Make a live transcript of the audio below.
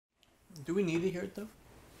Do we need to hear it though?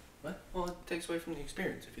 What? Well, it takes away from the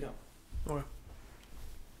experience if you don't. Or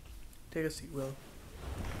take a seat, Will.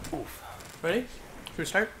 Oof. Ready? Should we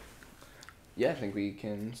start? Yeah, I think we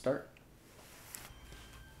can start.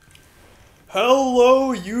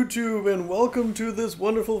 Hello, YouTube, and welcome to this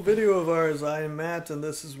wonderful video of ours. I am Matt, and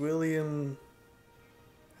this is William.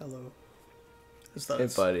 Hello. Just thought Hey,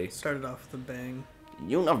 it buddy. started off with a bang.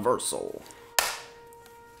 Universal.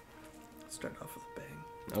 Start off with a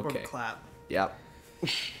bang. Okay. Or a clap. Yep.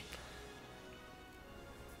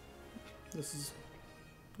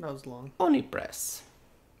 That was long. Only press.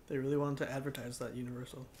 They really wanted to advertise that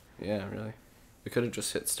Universal. Yeah, really. We could have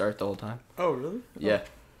just hit start the whole time. Oh, really? Yeah.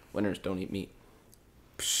 Winners don't eat meat.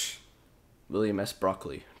 Psh. William S.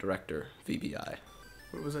 Broccoli, director, VBI.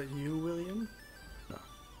 What, was that you, William? No.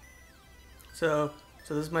 So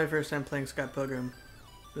this is my first time playing Scott Pilgrim.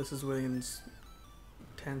 This is William's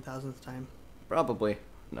 10,000th time. Probably.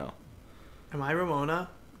 No. Am I Ramona?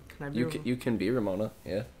 Can I be? You can be Ramona.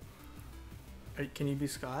 Yeah. Can you be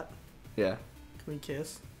Scott? Yeah. Can we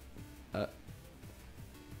kiss? I'm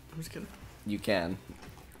just kidding. You can.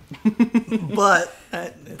 But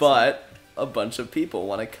But a bunch of people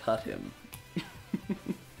want to cut him.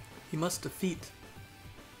 he must defeat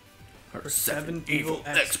Her seven evil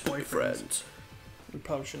ex-boyfriends. We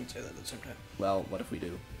probably shouldn't say that at the same time. Well, what if we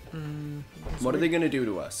do? What What are they gonna do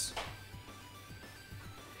to us?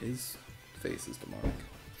 His face is demonic.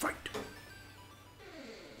 Fight!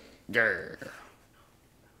 Grr.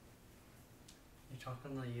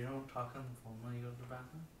 You don't talk on the phone when you go to the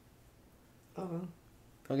bathroom? Oh,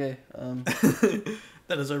 Okay,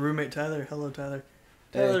 that is our roommate Tyler. Hello, Tyler.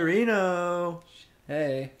 Hey. Tylerino.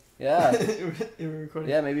 Hey. Yeah. You were recording?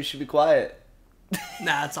 Yeah, maybe you should be quiet.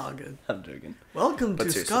 Nah, it's all good. I'm joking. Welcome But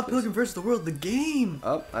to seriously, Scott please. Pilgrim vs. the World, the game.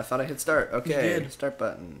 Oh, I thought I hit start. Okay, did. start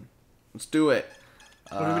button. Let's do it.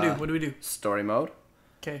 What do we do? What do we do? Story mode.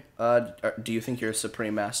 Okay. Do you think you're a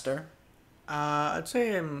supreme master? I'd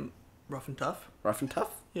say I'm rough and tough. Rough and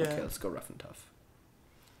tough? Yeah. Okay, let's go rough and tough.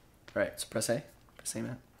 Alright, so press A. Press A,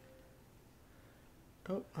 man.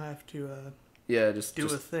 Oh, I have to Yeah, just Do a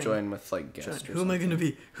thing. join with like guest or Who am I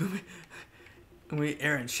something. gonna be?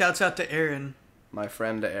 Aaron. Shouts out to Aaron. My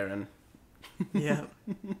friend Aaron. Yeah.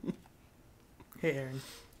 Hey, Aaron.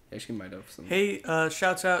 Yeah, she might have some. Hey,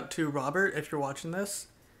 shouts out to Robert if you're watching this.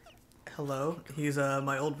 Hello. He's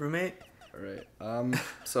my old roommate. Alright.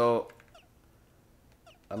 So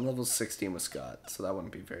I'm level 16 with Scott, so that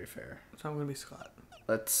wouldn't be very fair. So I'm gonna be Scott.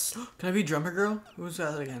 Let's Can I be drummer girl? Who's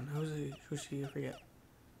that again? Who's she? I forget.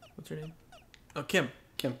 What's her name? Oh, Kim.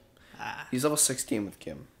 Kim. Ah. He's level 16 with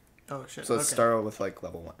Kim. Oh shit. So let's okay. start with like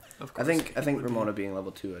level 1. Of I course. think Kim would be- Ramona being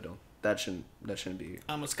level 2, that shouldn't be.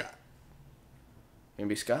 I'm a Scott. You gonna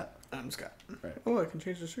be Scott? I'm Scott. Right. Oh, I can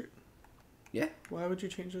change the shirt. Yeah. Why would you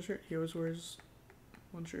change the shirt? He always wears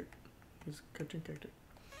one shirt. He's a cartoon character.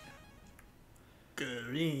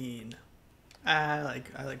 Green. I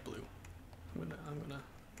like blue. I'm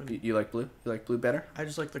gonna You like blue? You like blue better? I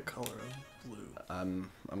just like the color of blue. I'm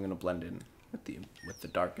gonna blend in with the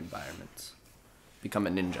dark environments. Become a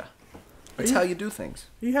ninja. That's you- how you do things.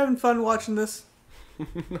 Are you having fun watching this?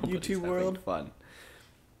 Nobody's YouTube having world? fun.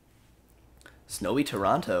 Snowy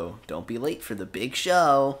Toronto. Don't be late for the big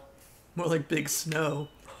show. More like big snow.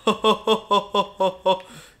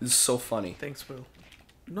 This is so funny. Thanks, Will.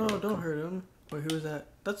 No, don't hurt him. Wait, who is that?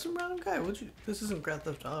 That's some random guy. This isn't Grand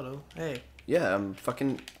Theft Auto. Hey, Yeah, I'm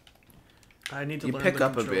fucking. I need to You learn pick the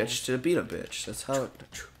up a controls. bitch to beat a bitch. That's how it.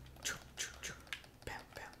 Bam,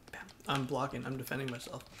 bam, bam. I'm blocking. I'm defending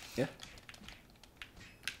myself. Yeah.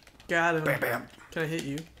 Got him. Bam, bam. Can I hit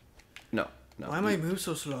you? No, no. Why am I move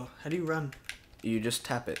so slow? How do you run? You just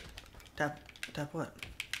tap it. Tap what?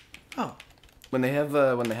 Oh, When they have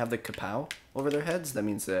the kapow over their heads, that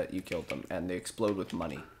means that you killed them, and they explode with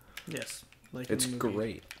money. yes. Like in It's the movie.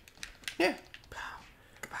 great. Yeah. Pow,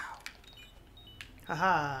 kapow.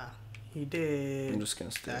 Haha. He did. I'm just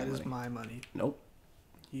gonna steal That the is money. my money. Nope.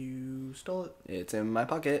 You stole it. It's in my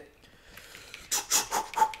pocket.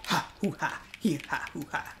 Ha, hoo ha, hee ha, hoo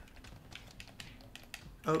ha.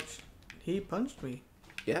 Oh, he punched me.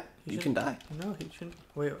 Yeah, He you should- can die. No, he shouldn't.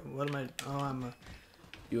 Wait, what am I? Oh,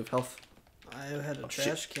 You have health. I had a Oh, shit.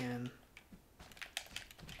 trash can.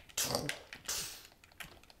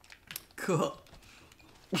 Cool.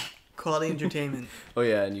 Quality entertainment. Oh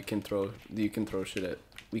yeah, and you can throw shit at.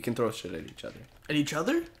 We can throw shit at each other. At each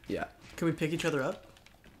other? Yeah. Can we pick each other up?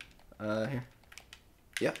 Here.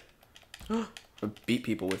 Yeah. Or beat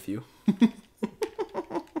people with you.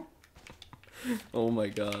 Oh my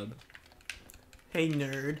god. Hey,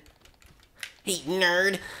 nerd. Hey,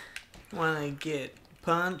 nerd. Wanna get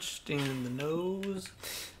punched in the nose?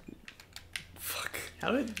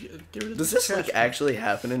 How do I get rid of Does the this trash? like actually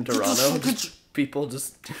happen in Toronto? People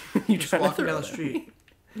just you Just trying to walking throw down the it? street.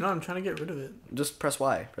 No, I'm trying to get rid of it. Just press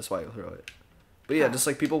Y. Press Y, you'll throw it. But yeah, just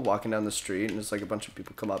like people walking down the street, and just like a bunch of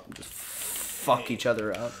people come up and just fuck each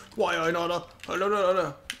other up. Why I not?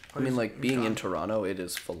 I mean, like being in Toronto, it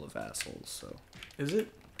is full of assholes. So Is it?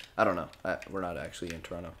 I don't know. We're not actually in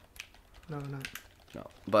Toronto. No, not. No,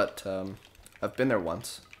 but I've been there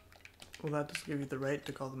once. Well, that doesn't give you the right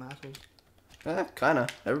to call them assholes. Kinda.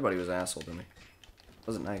 Everybody was an asshole to me.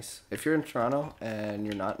 Wasn't nice. If you're in Toronto and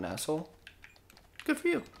you're not an asshole, good for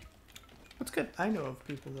you. That's good. I know of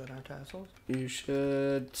people that aren't assholes. You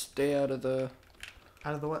should stay out of the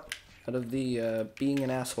Out of the what? being an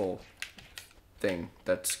asshole thing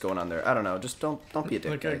that's going on there. I don't know. Just don't be a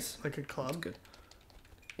dick, Like guys. like a club. It's good.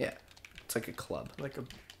 Yeah, it's like a club. Like a.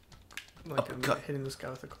 Like Uppercut. I'm hitting this guy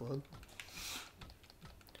with a club.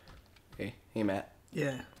 Hey, Matt.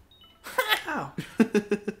 Yeah. Ow.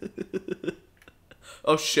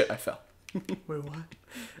 Oh shit! I fell. Wait, what?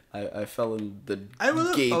 I fell in the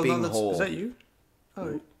Oh, gaping no, hole. Is that you?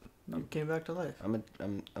 Oh, you came back to life. I'm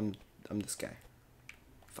this guy.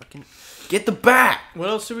 Fucking get the bat. What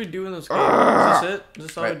else do we do in this game? Is this it? Is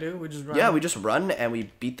this all Right. we do? We just run? Yeah, we just run and we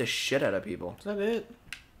beat the shit out of people. Is that it?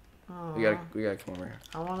 Oh, We gotta come over here.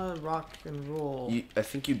 I wanna rock and roll. I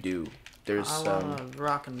think you do. There's I wanna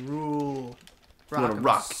rock and rule. You wanna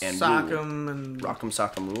rock and sock rule. 'em and Rock'em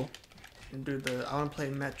Sock'em Rule. and do the. I wanna play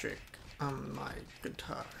metric on my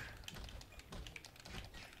guitar.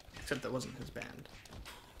 Except that wasn't his band.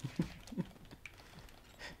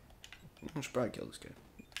 I should probably kill this guy.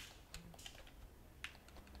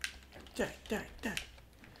 Die.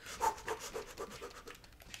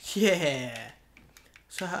 Yeah.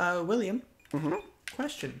 So, William. Mm-hmm.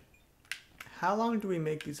 Question. How long do we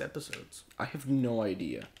make these episodes? I have no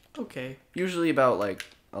idea. Okay. Usually about like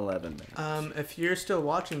 11 minutes. If you're still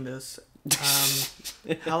watching this,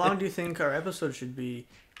 how long do you think our episode should be?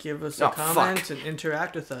 Give us a Oh, comment fuck. and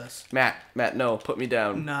interact with us. Matt, no, put me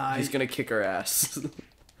down. Nah, He's gonna kick our ass.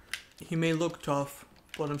 He may look tough,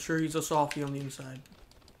 but I'm sure he's a softie on the inside.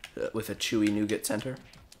 With a chewy nougat center.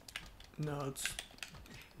 No, it's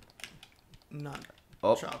not.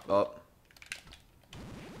 Oh, Chocolate. oh.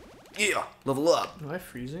 Yeah, level up. Am I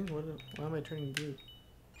freezing? Why am I turning blue?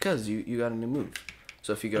 Cause you got a new move.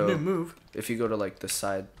 So if you A go, new move. if you go to like the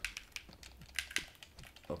side.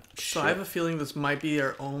 Oh shit. So I have a feeling this might be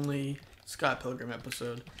our only Scott Pilgrim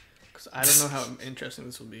episode, because I don't know how interesting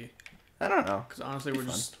this will be. I don't know. Because honestly, we're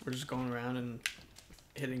just going around and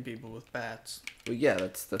hitting people with bats. Well, yeah,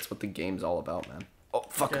 that's what the game's all about, man. Oh,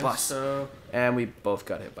 fuck a Guess bus. So And we both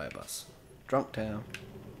got hit by a bus. Drunk town.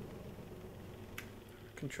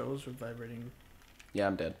 controls are vibrating. Yeah,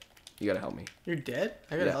 I'm dead. You gotta help me. You're dead?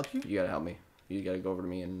 I gotta help you? You gotta help me. You gotta go over to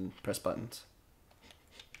me and press buttons.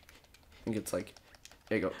 I think it's like,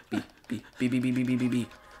 there you go. B.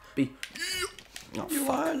 Oh, You fuck.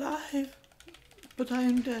 are alive, but I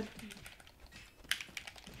am dead.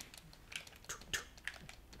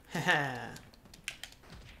 Haha.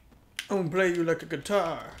 I'm gonna play you like a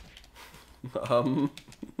guitar.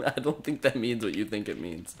 I don't think that means what you think it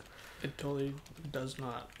means. It totally does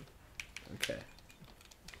not. Okay.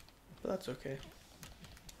 But that's okay.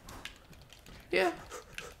 Yeah.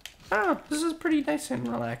 I don't know. This is pretty nice and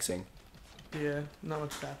relaxing. Yeah, not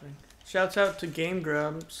much happening. Shouts out to Game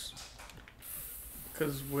Grumps.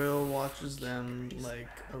 Because Will watches them like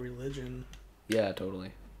a religion. Yeah,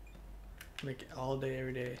 totally. Like all day,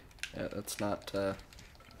 every day. Yeah, that's not, Not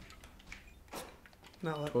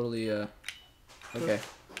what? totally, okay.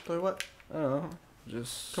 Play what? I don't know.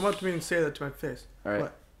 Just... Come up to me and say that to my face. Alright.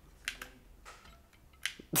 What?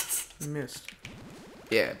 You missed.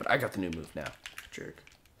 Yeah, but I got the new move now. Jerk.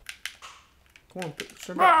 Come on,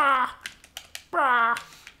 send back.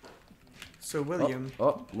 So, William,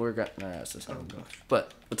 Oh, we're gonna... Nah, that's just how Oh, it goes. gosh.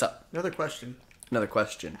 But, what's up? another question. Another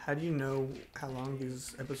question. How do you know how long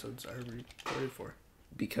these episodes are recorded for?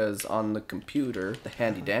 Because on the computer, the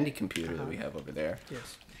handy-dandy computer that we have over there,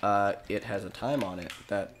 Yes. it has a time on it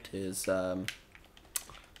that is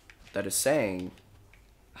saying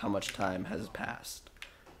how much time has passed.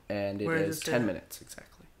 And it Where does is it say 10 that? minutes,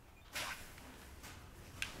 exactly.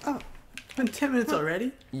 Oh, it's been 10 minutes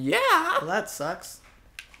already? Yeah! Well, that sucks.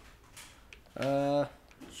 Should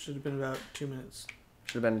Should have been about 2 minutes.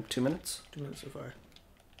 have been 2 minutes? 2 minutes so far.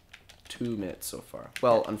 2 minutes so far.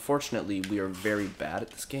 Well, unfortunately, we are very bad at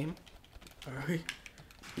this game. Are we?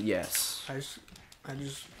 Yes. I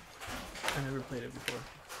never played it before.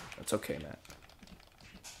 That's okay, Matt.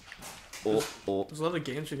 Oh. There's a lot of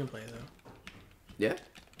games we can play, though. Yeah.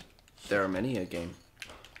 There are many a game.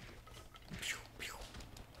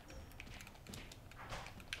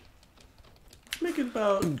 make it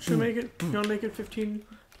about. Should we make it? You want to make it 15?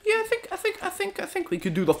 Yeah, I think we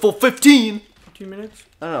could do the full 15. 15 minutes.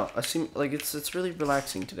 I don't know. I seem like it's really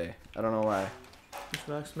relaxing today. I don't know why. Just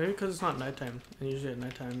relax. Maybe because it's not nighttime, and usually at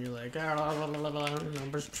nighttime you're like,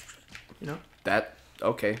 you know, That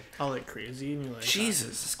okay. all like crazy, and you're like, Jesus,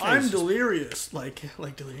 this guy's I'm just- delirious, like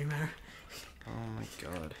delirium matter. Oh my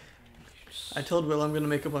god. I told Will I'm gonna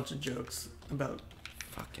make a bunch of jokes about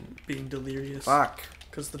Fucking being delirious. fuck.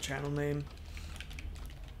 Because the channel name.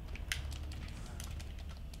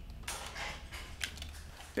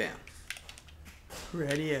 Bam.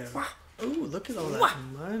 Radio. Oh, look at all that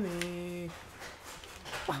money.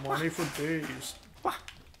 Money for days.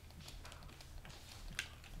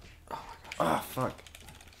 Oh fuck.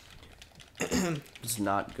 It's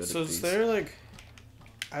not good So at is these. there like,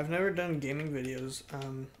 I've never done gaming videos,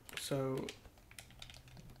 so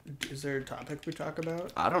is there a topic we talk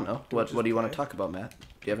about? I don't know. What do you want to talk about, Matt? Do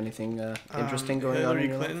you have anything interesting going on in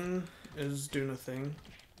your life? Hillary Clinton is doing a thing.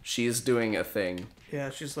 She is doing a thing. Yeah,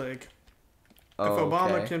 she's like, Oh, if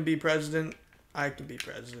Obama okay. can be president, I can be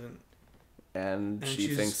president. And she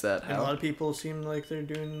she's- thinks that And a lot how? of people seem like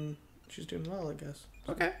she's doing well, I guess.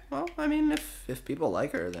 Okay. Well, I mean, if people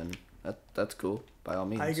like her, then that's cool. By all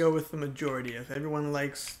means. I go with the majority. If everyone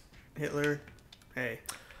likes Hitler, hey.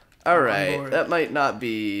 All on right. board. That might not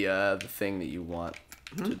be the thing that you want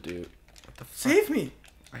Hmm? to do. What the fuck? Save me!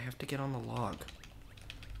 I have to get on the log.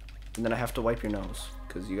 And then I have to wipe your nose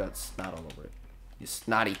because you got snot all over it. You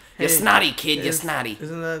snotty. Hey, you snotty kid. You is- snotty.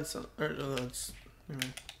 Isn't that some, that's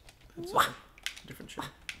anyway, that's What? a different shit.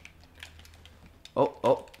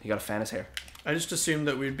 Oh, you got a fan his hair. I just assumed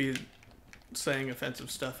that we'd be saying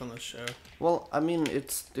offensive stuff on this show. Well, I mean,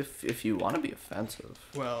 it's if you want to be offensive.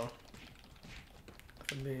 Well,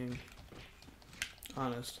 if I'm being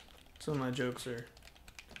honest, some of my jokes are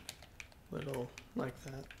little like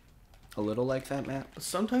that. A little like that, Matt. But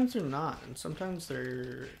sometimes they're not, and sometimes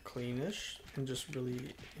they're cleanish and just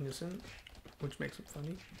really innocent, which makes them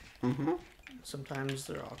funny. Mm-hmm. Sometimes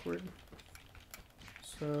they're awkward.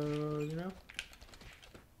 So, you know.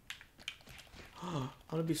 I want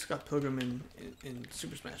to be Scott Pilgrim in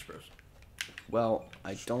Super Smash Bros. Well,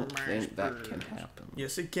 I don't Smash think that Bros. can happen.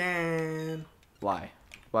 Yes, it can. Why?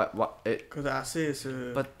 What? It. Because I see it's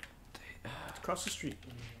But. across the street.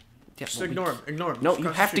 Yeah, Just but we ignore him. Ignore him. No, Just you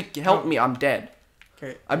cross the have street. to help No. me. I'm dead.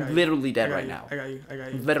 Okay. I'm literally dead right you. now. I got you. I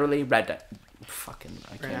got you. Literally dead. Fucking,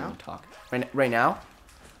 I can't now? even talk. Right now?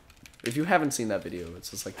 If you haven't seen that video, it's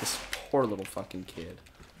just like this poor little fucking kid.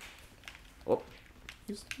 Oh,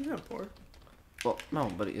 He's not poor. well,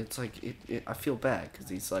 no, but it's like, I feel bad because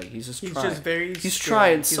he's just He's trying. just very. He's scared.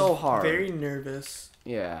 trying He's so hard. Very nervous,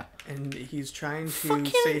 Yeah. and he's trying to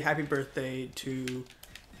Fucking- say happy birthday to,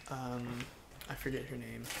 I forget her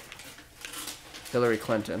name. Hillary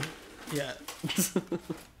Clinton. Yeah.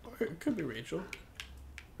 Or it could be Rachel.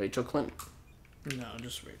 Rachel Clinton. No,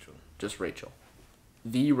 just Rachel. Just Rachel.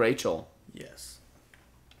 The Rachel. Yes.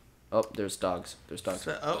 Oh, there's dogs. There's dogs.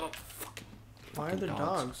 So, oh, why are fucking there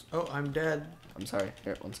dogs. dogs? Oh, I'm dead. I'm sorry.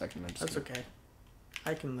 Here, 1 second. I'm just That's gonna- okay.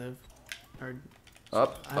 I can live. Or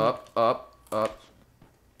Up, I'm- up.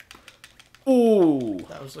 Ooh.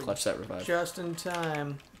 that was like Clutch that revive. just in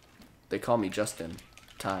time. They call me Justin.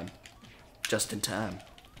 Time. Just in time.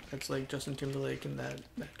 That's like Justin Timberlake in that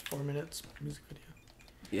 4 minutes music video.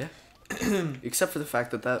 Yeah. Except for the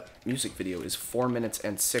fact that music video is 4 minutes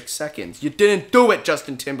and 6 seconds. You didn't do it,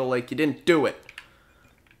 Justin Timberlake. You didn't do it.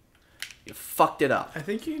 You fucked it up. I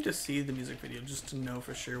think you need to see the music video just to know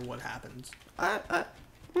for sure what happens.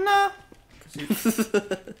 Nah. 'Cause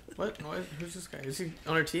what? Who's this guy? Is he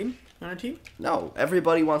on our team? On our team? No,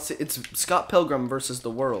 everybody wants to. It's Scott Pilgrim versus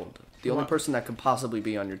the world. The only What? person that could possibly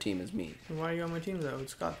be on your team is me. And why are you on my team though?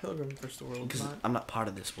 It's Scott Pilgrim versus the world. Because Not. I'm not part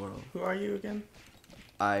of this world. Who are you again?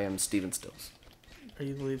 I am Steven Stills. Are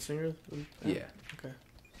you the lead singer? of the band? Yeah. Okay.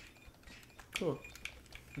 Cool.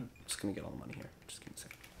 Just gonna get all the money here. Just give me a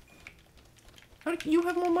second. How do you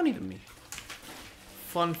have more money than me?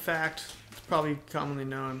 Fun fact: it's probably commonly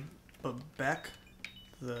known, but Beck,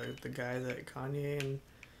 the guy that Kanye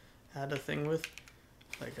had a thing with,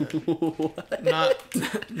 like not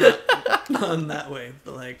in that way,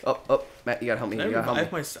 but like. Oh, Matt, you gotta help me. Did I You gotta help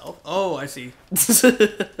revive me. myself? Oh, I see.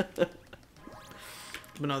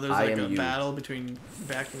 But no, there's I like am a you. battle between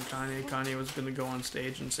Beck and Kanye. Kanye was going to go on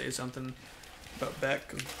stage and say something about Beck.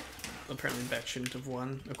 'Cause apparently Beck shouldn't have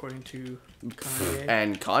won, according to Kanye.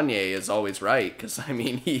 And Kanye is always right, because, I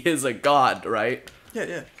mean, he is a god, right?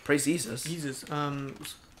 Yeah. Praise Jesus. Jesus.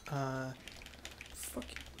 Fuck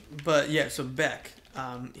But yeah, so Beck,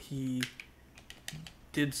 he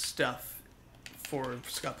did stuff for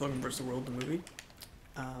Scott Pilgrim vs. the World, the movie.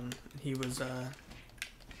 He was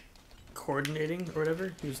coordinating or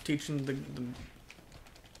whatever. He was teaching the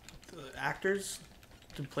actors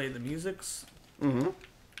to play the musics. Mm-hmm.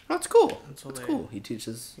 That's cool. And so That's cool. He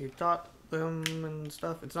teaches. He taught them and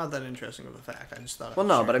stuff. It's not that interesting of a fact. I just thought. Well,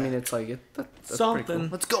 no, but I mean, it's like that's something. Pretty cool.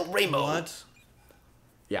 Let's go, Rainbow. What?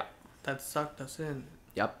 Yeah. That sucked us in.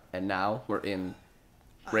 Yep. And now we're in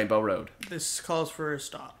Rainbow Road. This calls for a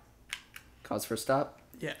stop. Cause for a stop.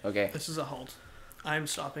 Yeah. Okay. This is a halt. I'm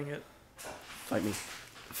stopping it. Fight me.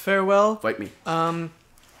 Farewell. Fight me.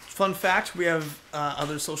 Fun fact: we have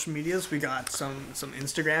other social medias. We got some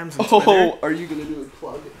Instagrams and Twitter. Are you gonna do a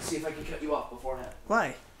plug? See if I can cut you off beforehand.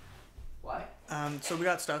 Why? Why? So we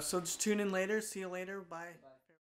got stuff. So just tune in later. See you later. Bye.